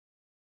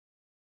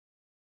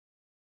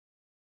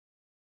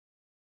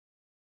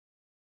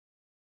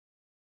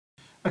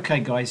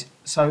Okay guys,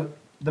 so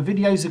the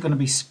videos are going to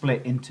be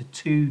split into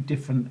two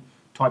different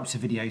types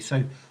of videos.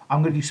 So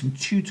I'm going to do some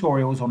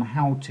tutorials on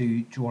how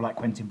to draw like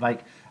Quentin Blake,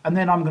 and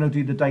then I'm going to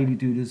do the daily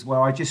doodles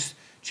where I just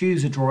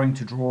choose a drawing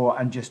to draw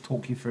and just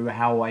talk you through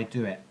how I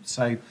do it.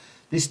 So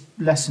this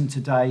lesson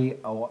today,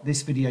 or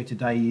this video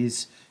today,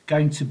 is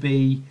going to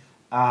be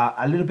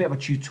a little bit of a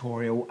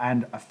tutorial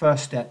and a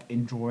first step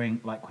in drawing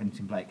like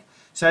Quentin Blake.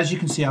 So as you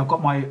can see, I've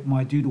got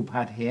my doodle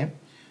pad here.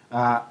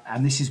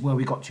 And this is where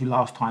we got to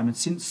last time. And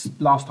since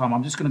last time,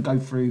 I'm just going to go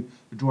through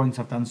the drawings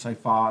I've done so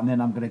far, and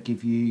then I'm going to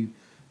give you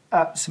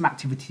some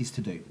activities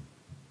to do.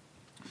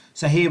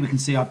 So here we can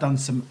see I've done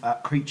some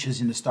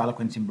creatures in the style of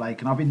Quentin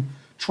Blake, and I've been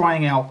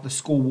trying out the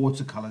school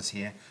watercolours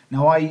here.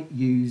 Now I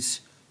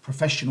use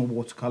professional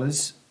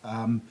watercolours.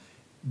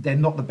 They're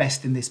not the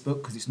best in this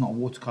book because it's not a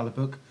watercolour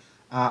book,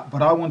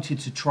 but I wanted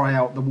to try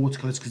out the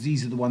watercolours because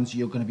these are the ones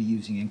you're going to be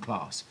using in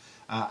class.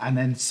 And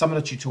then some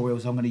of the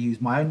tutorials I'm going to use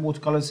my own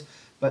watercolours,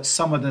 but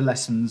some of the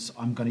lessons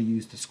I'm going to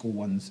use the school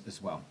ones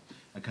as well.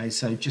 Okay,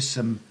 so just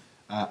some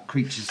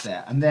creatures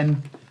there. And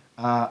then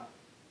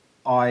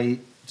I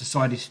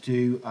decided to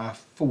do a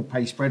full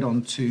page spread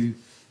on two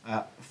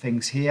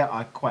things here.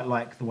 I quite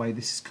like the way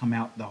this has come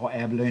out, the hot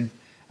air balloon.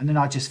 And then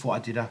I just thought I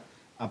did a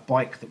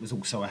bike that was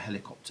also a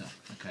helicopter.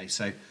 Okay,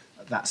 so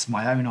that's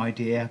my own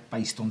idea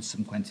based on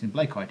some Quentin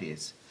Blake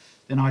ideas.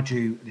 Then I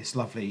drew this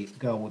lovely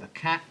girl with a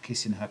cat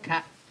kissing her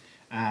cat.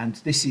 And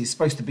this is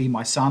supposed to be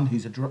my son who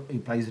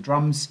plays the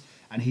drums,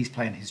 and he's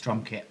playing his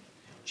drum kit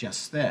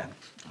just there.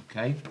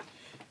 Okay.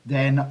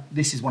 Then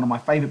this is one of my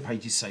favourite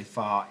pages so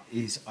far.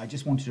 Is I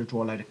just wanted to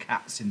draw a load of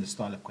cats in the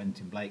style of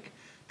Quentin Blake.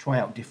 Try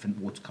out different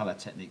watercolour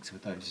techniques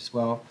with those as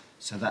well.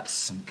 So that's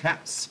some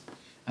cats.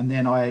 And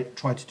then I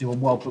tried to do on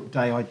World Book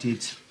Day. I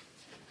did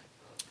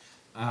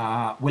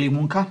Willy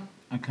Wonka.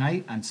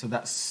 Okay, and so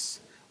that's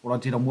what I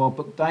did on World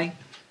Book Day.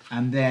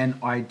 And then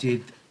I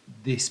did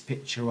this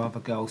picture of a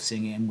girl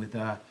singing with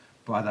her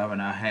brother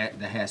and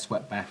the hair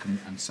swept back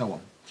and so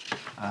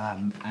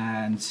on.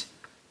 And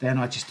then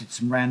I just did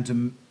some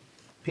random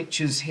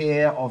pictures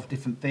here of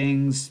different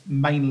things,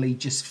 mainly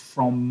just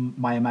from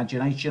my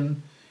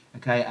imagination.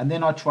 Okay, and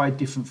then I tried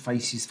different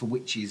faces for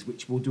witches,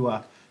 which we'll do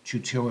a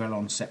tutorial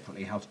on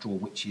separately, how to draw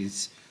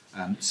witches.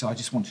 So I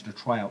just wanted to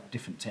try out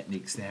different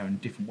techniques there and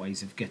different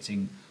ways of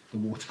getting the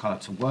watercolour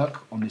to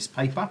work on this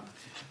paper.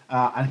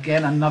 And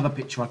again, another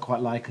picture I quite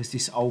like is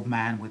this old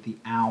man with the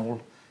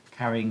owl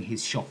carrying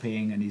his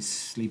shopping and his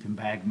sleeping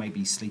bag,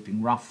 maybe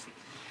sleeping rough.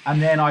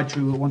 And then I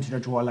wanted to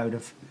draw a load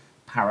of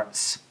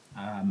parrots,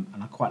 and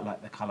I quite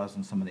like the colours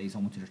on some of these. I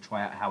wanted to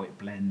try out how it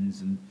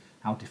blends and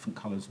how different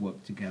colours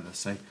work together.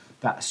 So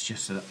that's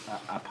just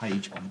a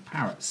page on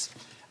parrots.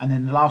 And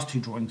then the last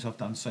two drawings I've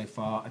done so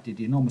far, I did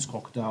the enormous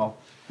crocodile,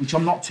 which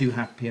I'm not too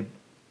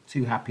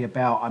happy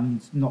about. I'm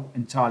not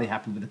entirely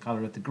happy with the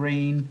colour of the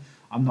green.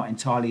 I'm not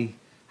entirely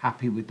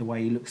happy with the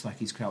way he looks like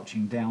he's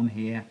crouching down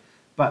here,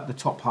 but the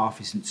top half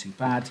isn't too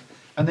bad.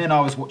 And then I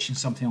was watching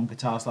something on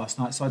guitars last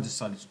night, so I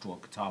decided to draw a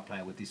guitar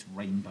player with this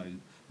rainbow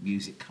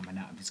music coming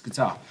out of his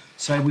guitar.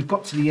 So we've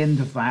got to the end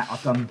of that.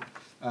 I've done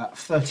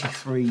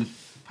 33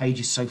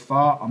 pages so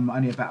far. I'm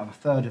only about a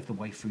third of the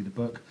way through the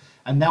book,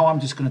 and now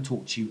I'm just going to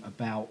talk to you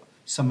about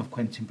some of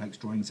Quentin Blake's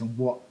drawings and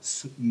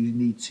what you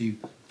need to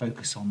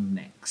focus on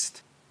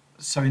next.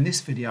 So in this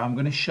video, I'm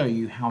going to show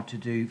you how to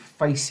do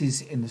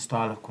faces in the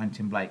style of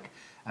Quentin Blake.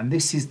 And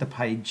this is the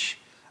page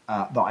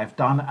that I've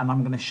done, and I'm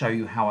going to show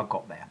you how I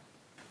got there.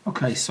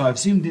 Okay, so I've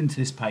zoomed into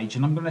this page,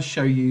 and I'm going to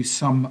show you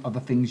some of the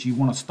things you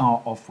want to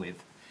start off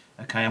with.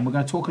 Okay, and we're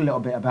going to talk a little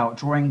bit about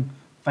drawing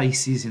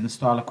faces in the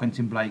style of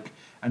Quentin Blake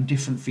and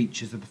different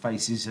features of the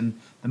faces and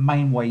the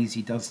main ways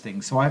he does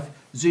things. So I've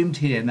zoomed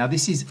here. Now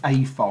this is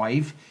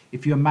A5.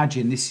 If you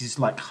imagine, this is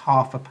like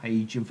half a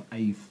page of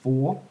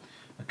A4.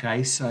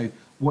 Okay, so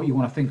what you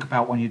want to think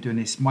about when you're doing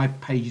this, my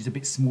page is a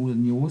bit smaller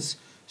than yours,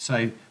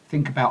 so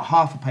think about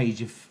half a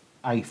page of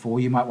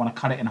A4. You might want to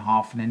cut it in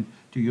half and then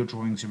do your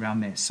drawings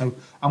around this. So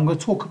I'm going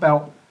to talk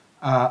about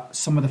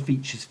some of the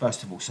features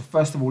first of all. So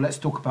first of all, let's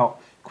talk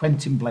about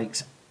Quentin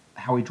Blake's,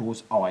 how he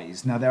draws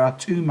eyes. Now there are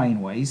two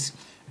main ways.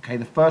 Okay,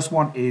 the first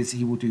one is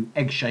he will do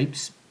egg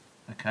shapes.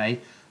 Okay,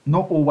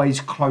 not always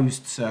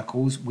closed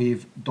circles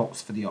with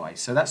dots for the eyes.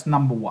 So that's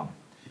number one.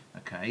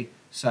 Okay,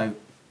 so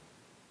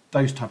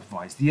those type of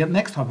eyes. The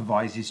next type of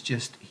eyes is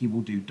just he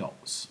will do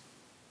dots.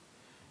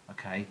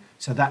 Okay,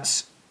 so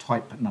that's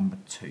type number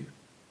 2.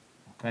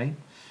 Okay,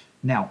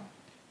 now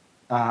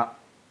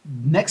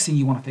next thing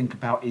you want to think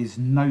about is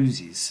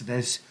noses. So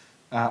there's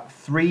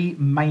 3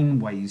 main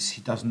ways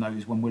he does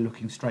nose when we're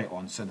looking straight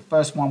on. So the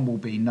first one will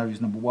be nose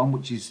number 1,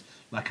 which is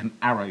like an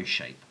arrow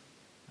shape.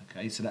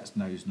 Okay, so that's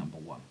nose number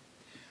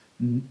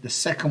 1. The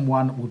second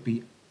one would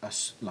be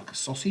like a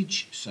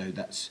sausage, so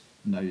that's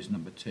nose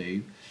number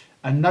 2.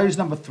 And nose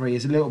number 3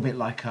 is a little bit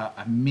like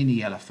a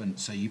mini elephant.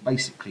 So you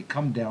basically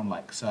come down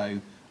like so,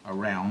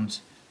 around.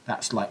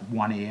 That's like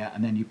one ear,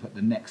 and then you put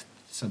the next.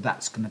 So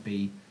that's going to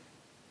be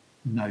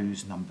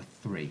nose number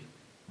 3.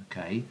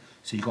 Okay,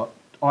 so you've got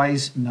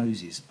eyes,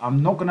 noses.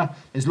 I'm not gonna,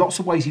 there's lots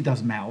of ways he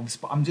does mouths,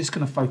 but I'm just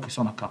gonna focus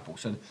on a couple.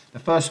 So the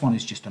first one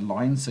is just a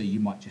line, so you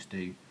might just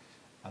do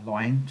a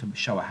line to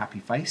show a happy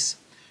face.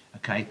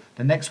 Okay,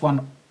 the next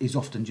one is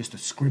often just a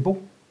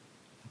scribble.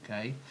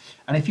 Okay,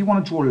 and if you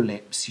want to draw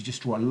lips, you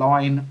just draw a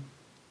line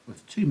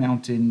with two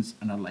mountains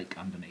and a lake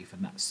underneath,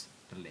 and that's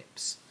the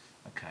lips.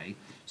 Okay,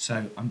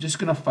 so I'm just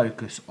going to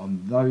focus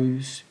on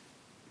those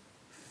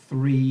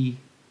three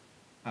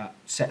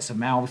sets of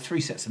mouths,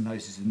 three sets of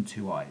noses and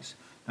two eyes.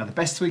 Now the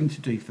best thing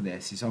to do for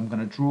this is I'm going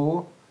to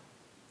draw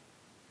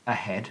a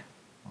head,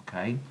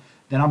 okay,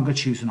 then I'm going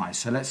to choose an eye.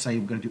 So let's say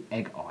we're going to do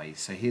egg eyes.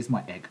 So here's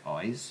my egg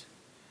eyes,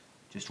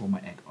 just draw my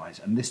egg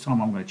eyes, and this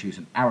time I'm going to choose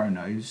an arrow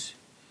nose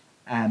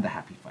and a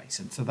happy face,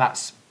 and so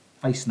that's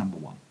face number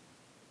one.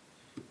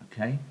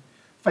 Okay,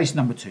 face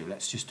number two,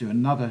 let's just do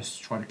another,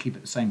 try to keep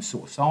it the same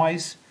sort of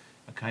size.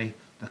 Okay,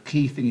 the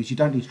key thing is you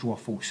don't need to draw a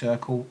full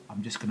circle.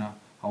 I'm just going to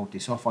hold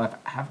this off. I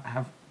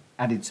have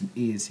added some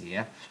ears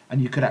here,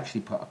 and you could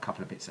actually put a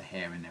couple of bits of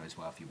hair in there as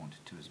well if you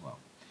wanted to as well.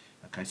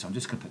 Okay, so I'm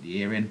just going to put the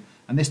ear in,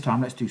 and this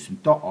time let's do some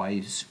dot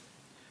eyes,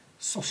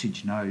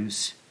 sausage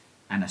nose,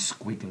 and a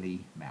squiggly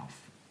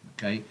mouth.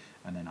 Okay,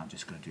 and then I'm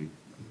just going to do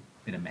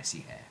a bit of messy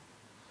hair.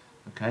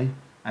 Okay,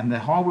 and the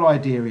whole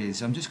idea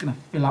is I'm just going to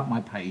fill up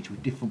my page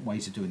with different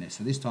ways of doing this.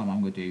 So this time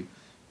I'm going to do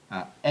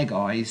egg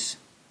eyes,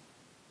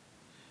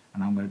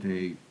 and I'm going to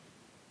do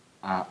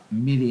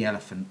mini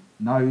elephant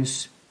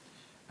nose,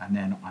 and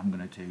then I'm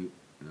going to do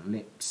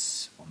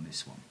lips on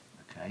this one.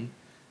 Okay,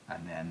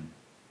 and then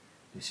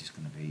this is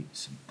going to be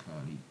some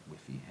curly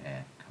whiffy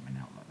hair coming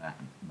out like that,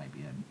 and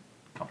maybe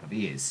a couple of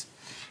ears.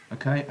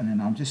 Okay, and then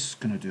I'm just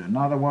going to do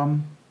another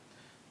one,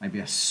 maybe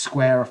a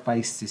square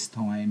face this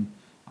time.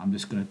 I'm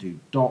just going to do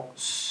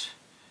dots,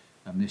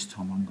 and this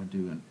time I'm going to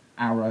do an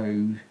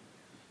arrow,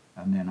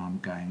 and then I'm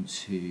going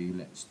to,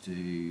 let's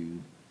do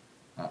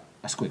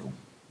a squiggle.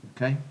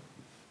 Okay.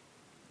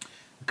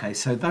 Okay,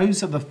 so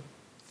those are the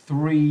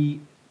three,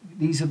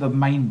 these are the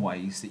main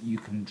ways that you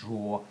can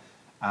draw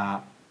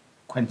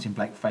Quentin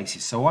Blake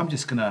faces. So I'm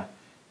just going to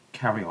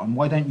carry on.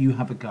 Why don't you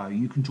have a go?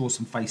 You can draw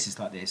some faces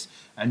like this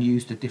and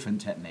use the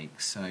different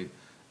techniques. So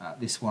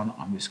this one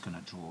I'm just going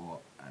to draw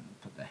and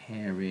put the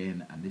hair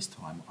in, and this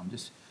time I'm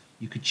just,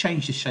 you could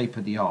change the shape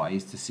of the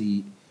eyes to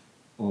see,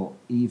 or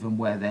even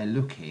where they're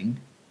looking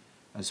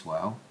as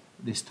well.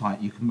 This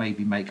time you can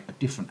maybe make a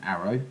different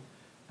arrow,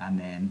 and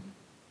then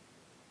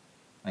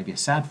maybe a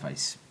sad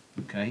face.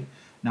 Okay,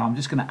 now I'm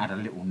just going to add a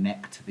little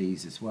neck to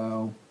these as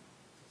well.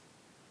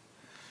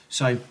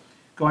 So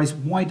guys,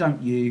 why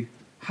don't you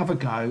have a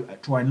go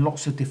at drawing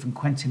lots of different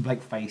Quentin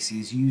Blake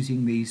faces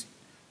using these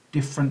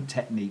different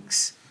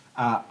techniques,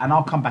 and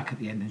I'll come back at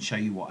the end and show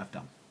you what I've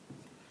done.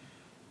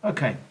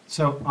 Okay,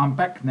 so I'm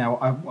back now.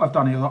 I've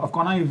done it. I've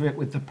gone over it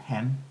with the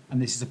pen, and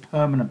this is a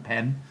permanent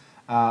pen.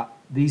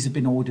 These have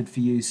been ordered for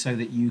you so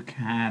that you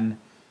can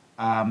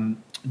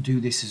do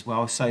this as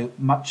well. So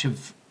much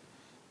of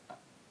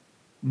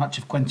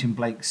Quentin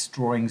Blake's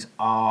drawings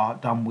are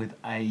done with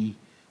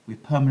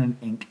permanent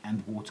ink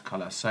and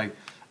watercolor. So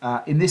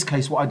in this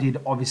case, what I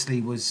did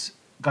obviously was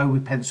go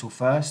with pencil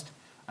first,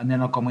 and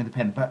then I've gone with the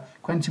pen. But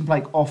Quentin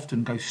Blake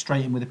often goes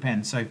straight in with a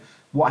pen. So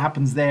what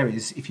happens there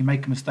is, if you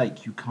make a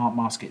mistake, you can't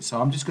mask it.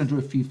 So I'm just going to do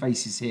a few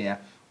faces here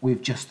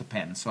with just the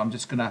pen. So I'm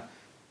just going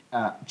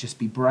to just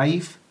be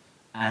brave.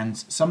 And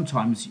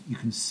sometimes you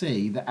can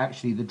see that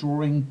actually the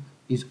drawing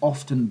is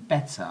often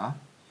better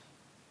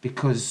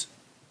because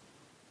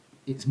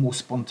it's more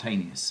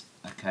spontaneous.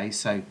 Okay,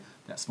 so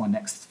that's my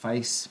next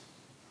face.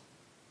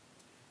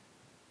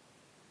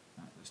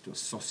 Let's do a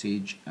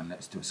sausage, and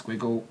let's do a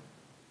squiggle.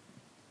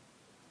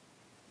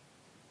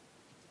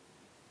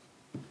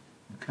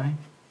 Okay,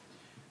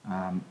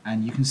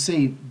 and you can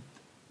see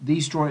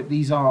these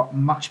are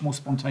much more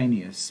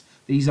spontaneous.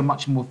 These are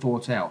much more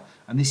thought out,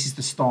 and this is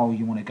the style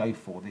you want to go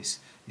for. This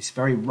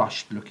very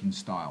rushed looking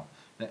style.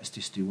 Let's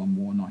just do one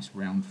more nice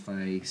round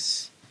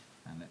face,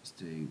 and let's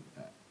do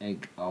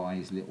egg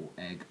eyes, little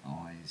egg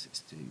eyes.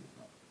 Let's do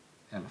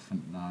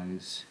elephant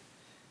nose,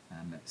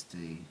 and let's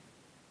do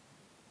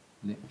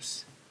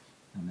lips,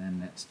 and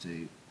then let's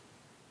do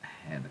a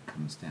hair that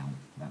comes down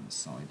the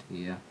side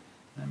here,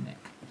 and neck.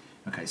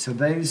 Okay, so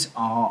those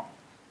are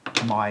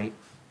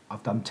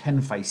I've done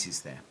 10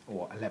 faces there,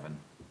 or 11.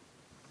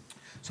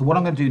 So what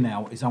I'm going to do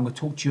now is I'm going to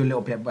talk to you a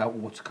little bit about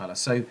watercolour.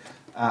 So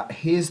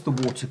here's the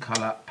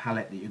watercolour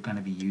palette that you're going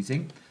to be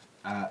using.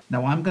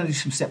 Now I'm going to do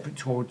some separate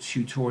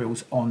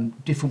tutorials on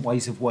different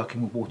ways of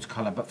working with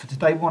watercolour, but for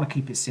today we want to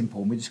keep it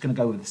simple, and we're just going to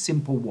go with a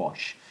simple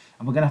wash.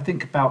 And we're going to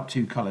think about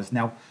two colours.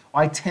 Now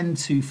I tend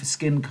to, for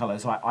skin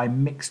colours, I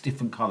mix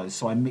different colours.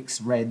 So I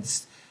mix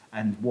reds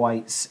and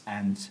whites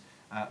and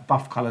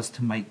buff colours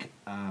to make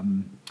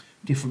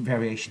different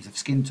variations of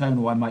skin tone,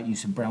 or I might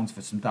use some browns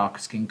for some darker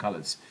skin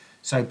colours.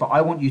 So, but I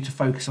want you to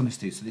focus on this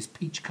too. So this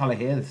peach colour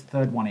here, the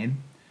third one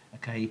in,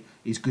 okay,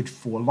 is good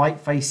for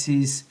light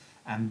faces,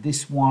 and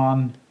this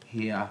one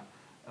here,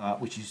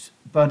 which is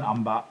burnt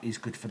umber, is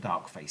good for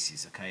dark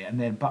faces, okay. And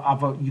then, but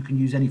other, you can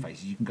use any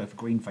faces. You can go for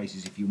green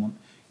faces if you want.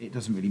 It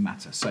doesn't really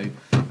matter. So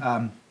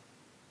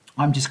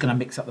I'm just going to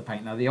mix up the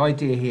paint. Now the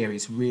idea here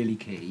is really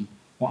key.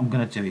 What I'm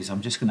going to do is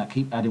I'm just going to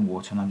keep adding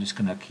water, and I'm just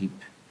going to keep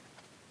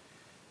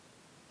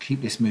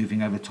this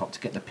moving over the top to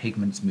get the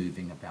pigments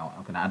moving about.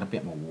 I'm going to add a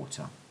bit more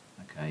water.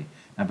 Okay.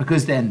 Now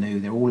because they're new,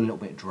 they're all a little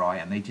bit dry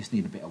and they just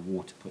need a bit of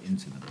water put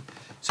into them.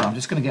 So I'm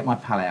just going to get my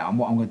palette out, and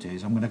what I'm going to do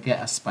is I'm going to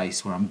get a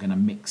space where I'm going to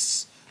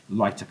mix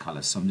lighter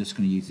colours. So I'm just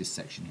going to use this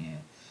section here.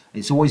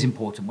 It's always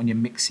important when you're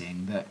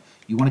mixing that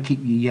you want to keep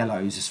your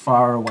yellows as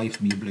far away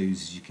from your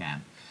blues as you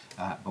can.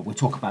 But we'll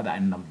talk about that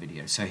in another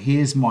video. So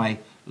here's my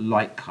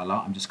light colour.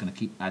 I'm just going to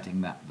keep adding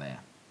that there.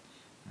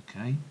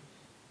 Okay.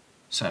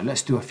 So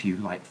let's do a few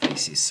light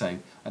faces. So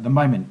at the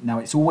moment, now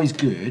it's always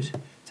good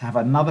to have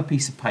another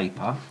piece of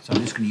paper. So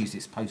I'm just going to use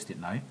this post-it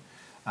note.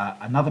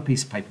 Another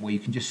piece of paper where you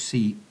can just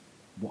see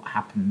what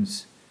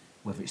happens,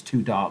 whether it's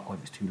too dark,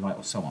 whether it's too light,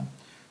 or so on.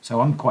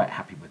 So I'm quite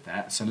happy with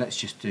that. So let's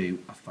just do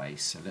a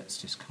face. So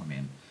let's just come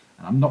in.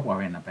 And I'm not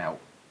worrying about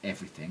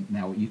everything.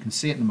 Now you can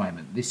see at the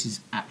moment, this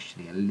is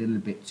actually a little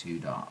bit too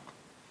dark.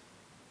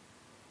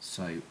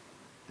 So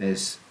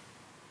there's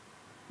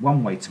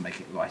one way to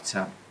make it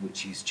lighter,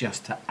 which is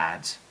just to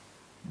add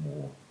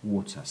more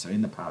water. So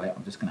in the palette,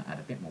 I'm just going to add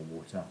a bit more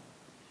water.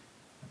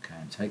 Okay,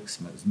 and take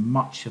as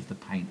much of the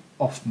paint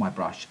off my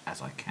brush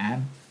as I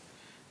can.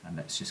 And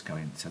let's just go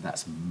in. So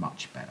that's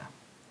much better.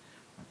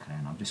 Okay,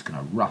 and I'm just going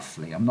to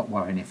roughly, I'm not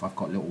worrying if I've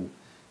got little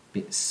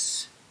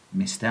bits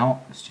missed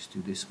out. Let's just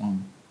do this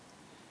one.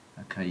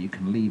 Okay, you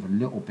can leave a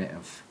little bit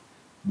of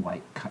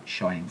white cut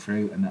shining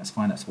through, and that's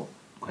fine. That's what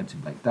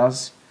Quentin Blake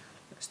does.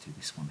 Let's do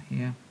this one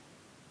here.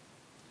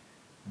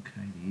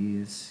 Okay, the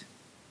ears,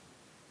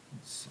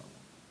 and so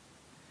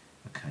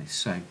on. Okay,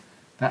 so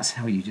that's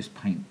how you just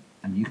paint,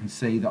 and you can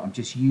see that I'm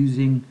just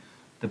using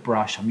the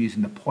brush. I'm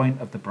using the point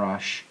of the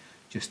brush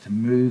just to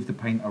move the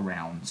paint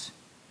around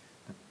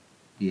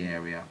the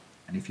area.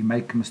 And if you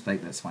make a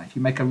mistake, that's fine. If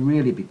you make a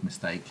really big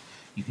mistake,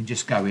 you can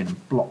just go in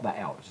and blot that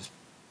out. Just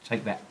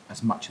take that,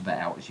 as much of that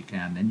out as you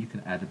can. Then you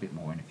can add a bit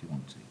more in if you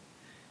want to.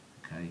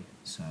 Okay,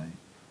 so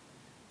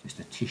just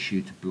a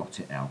tissue to blot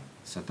it out.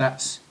 So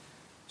that's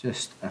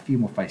just a few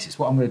more faces.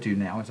 What I'm going to do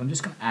now is I'm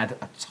just going to add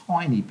a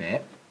tiny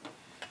bit,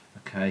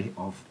 okay,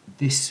 of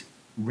this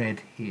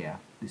red here,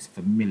 this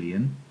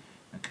vermilion.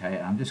 Okay,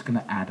 and I'm just going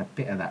to add a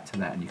bit of that to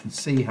that, and you can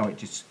see how it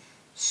just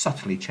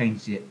subtly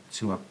changes it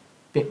to a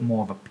bit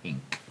more of a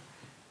pink.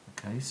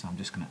 Okay, so I'm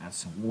just going to add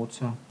some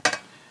water. I'm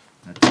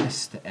going to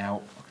test it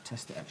out. I can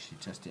test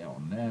it out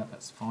on there.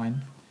 That's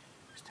fine.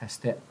 Let's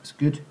test it. That's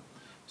good.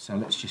 So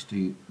let's just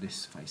do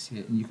this face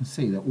here, and you can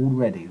see that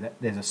already that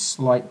there's a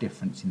slight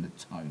difference in the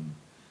tone,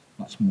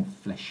 much more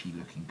fleshy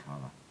looking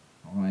colour.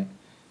 All right,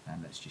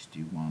 and let's just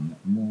do one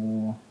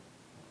more.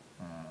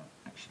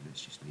 Actually,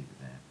 let's just leave it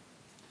there.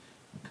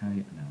 Okay,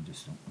 and then I'm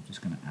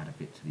just going to add a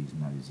bit to these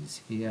noses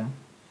here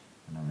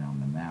and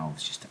around the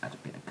mouths just to add a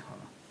bit of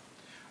colour.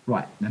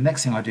 Right, the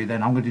next thing I do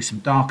then, I'm going to do some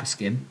darker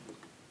skin.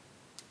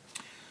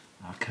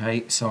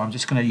 Okay, so I'm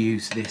just going to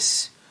use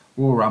this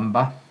raw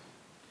umber.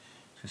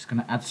 Just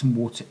going to add some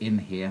water in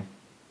here.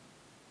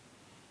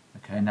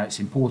 Okay, now it's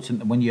important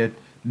that when you're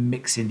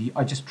mixing,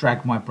 I just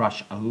drag my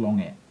brush along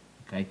it.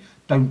 Okay,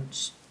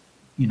 don't,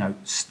 you know,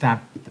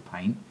 stab the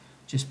paint.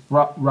 Just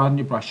run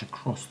your brush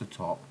across the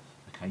top.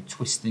 Okay,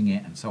 twisting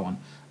it and so on,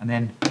 and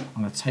then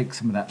I'm going to take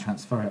some of that,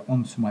 transfer it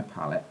onto my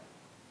palette.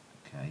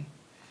 Okay,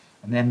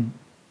 and then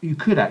you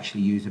could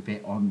actually use a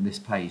bit on this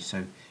page.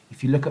 So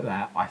if you look at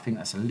that, I think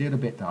that's a little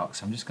bit dark,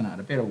 so I'm just going to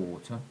add a bit of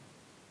water.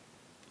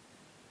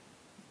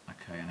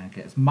 Okay, and I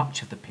get as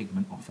much of the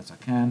pigment off as I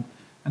can,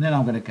 and then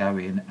I'm going to go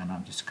in and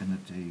I'm just going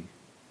to do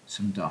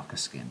some darker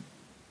skin.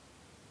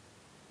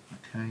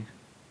 Okay.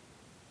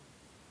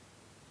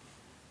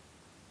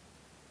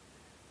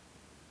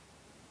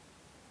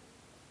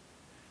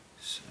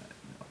 So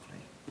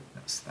lovely,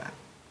 that's that.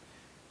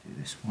 Do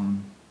this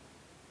one.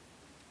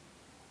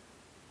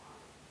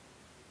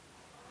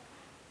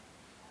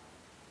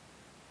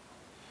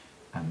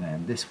 And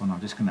then this one, I'm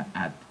just going to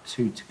add the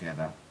two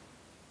together.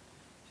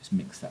 Just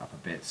mix that up a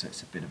bit so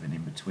it's a bit of an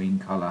in-between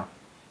colour.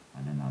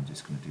 And then I'm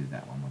just going to do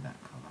that one with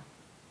that colour.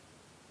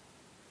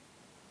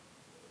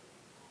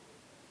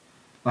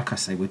 Like I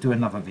say, we'll do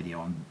another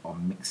video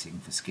on mixing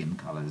for skin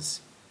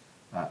colours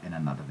in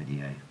another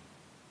video.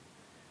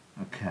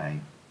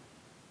 Okay.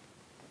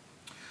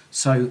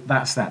 So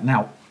that's that.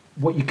 Now,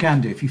 what you can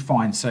do if you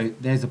find, so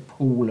there's a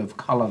pool of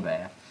colour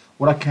there.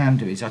 What I can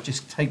do is I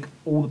just take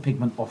all the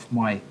pigment off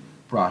my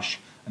brush,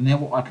 and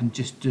then what I can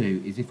just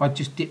do is if I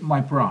just dip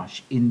my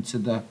brush into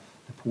the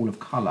pool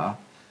of colour,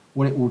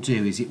 what it will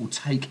do is it will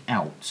take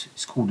out,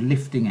 it's called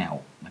lifting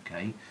out,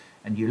 okay?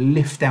 And you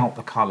lift out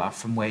the colour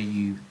from where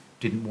you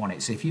didn't want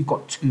it. So if you've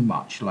got too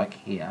much, like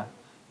here,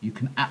 you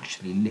can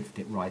actually lift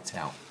it right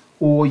out.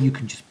 Or you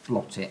can just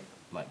blot it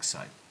like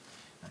so,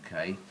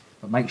 okay?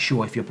 But make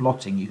sure if you're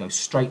blotting, you go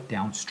straight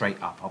down,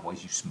 straight up,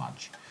 otherwise you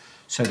smudge.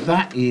 So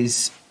that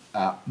is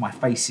my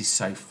faces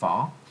so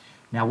far.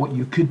 Now what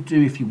you could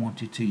do if you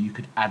wanted to, you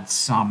could add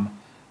some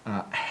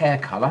hair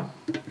colour.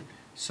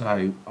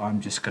 So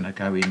I'm just going to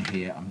go in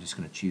here, I'm just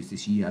going to choose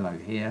this yellow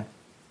here.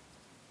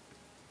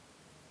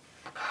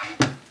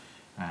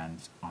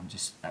 I'm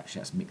just, actually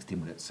that's mixed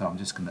in with it, so I'm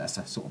just going to, that's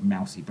a sort of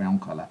mousy brown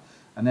colour.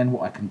 And then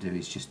what I can do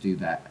is just do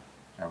that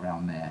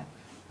around there.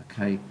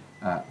 Okay,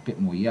 a bit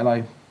more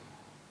yellow.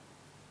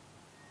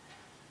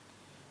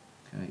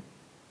 Okay.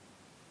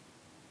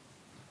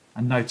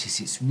 And notice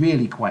it's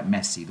really quite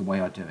messy the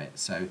way I do it,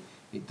 so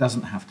it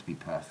doesn't have to be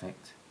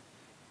perfect.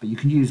 But you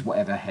can use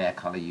whatever hair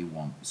colour you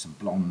want, some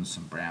blondes,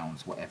 some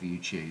browns, whatever you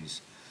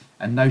choose.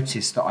 And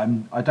notice that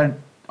I'm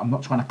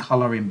not trying to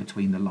colour in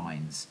between the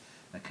lines.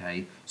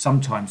 Okay,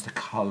 sometimes the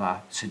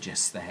colour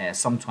suggests the hair,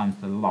 sometimes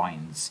the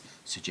lines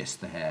suggest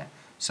the hair.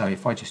 So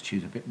if I just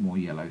choose a bit more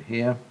yellow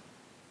here,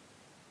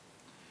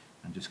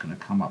 I'm just going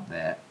to come up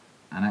there,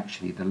 and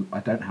actually I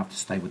don't have to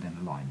stay within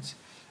the lines.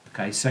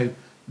 Okay, so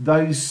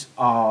those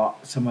are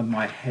some of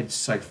my heads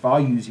so far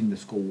using the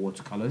school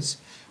watercolours.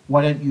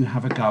 Why don't you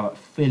have a go at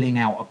filling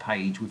out a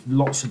page with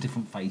lots of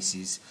different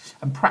faces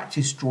and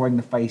practice drawing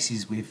the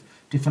faces with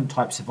different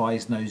types of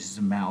eyes, noses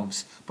and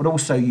mouths, but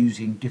also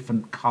using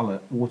different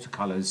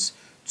watercolours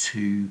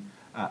to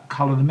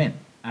colour them in,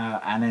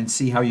 and then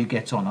see how you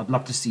get on. I'd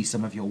love to see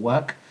some of your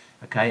work.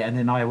 Okay, and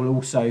then I will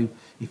also,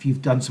 if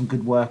you've done some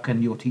good work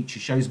and your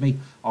teacher shows me,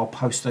 I'll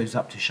post those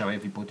up to show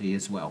everybody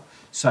as well.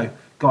 So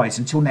guys,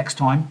 until next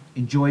time,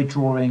 enjoy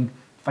drawing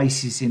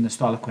faces in the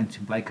style of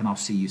Quentin Blake, and I'll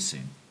see you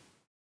soon.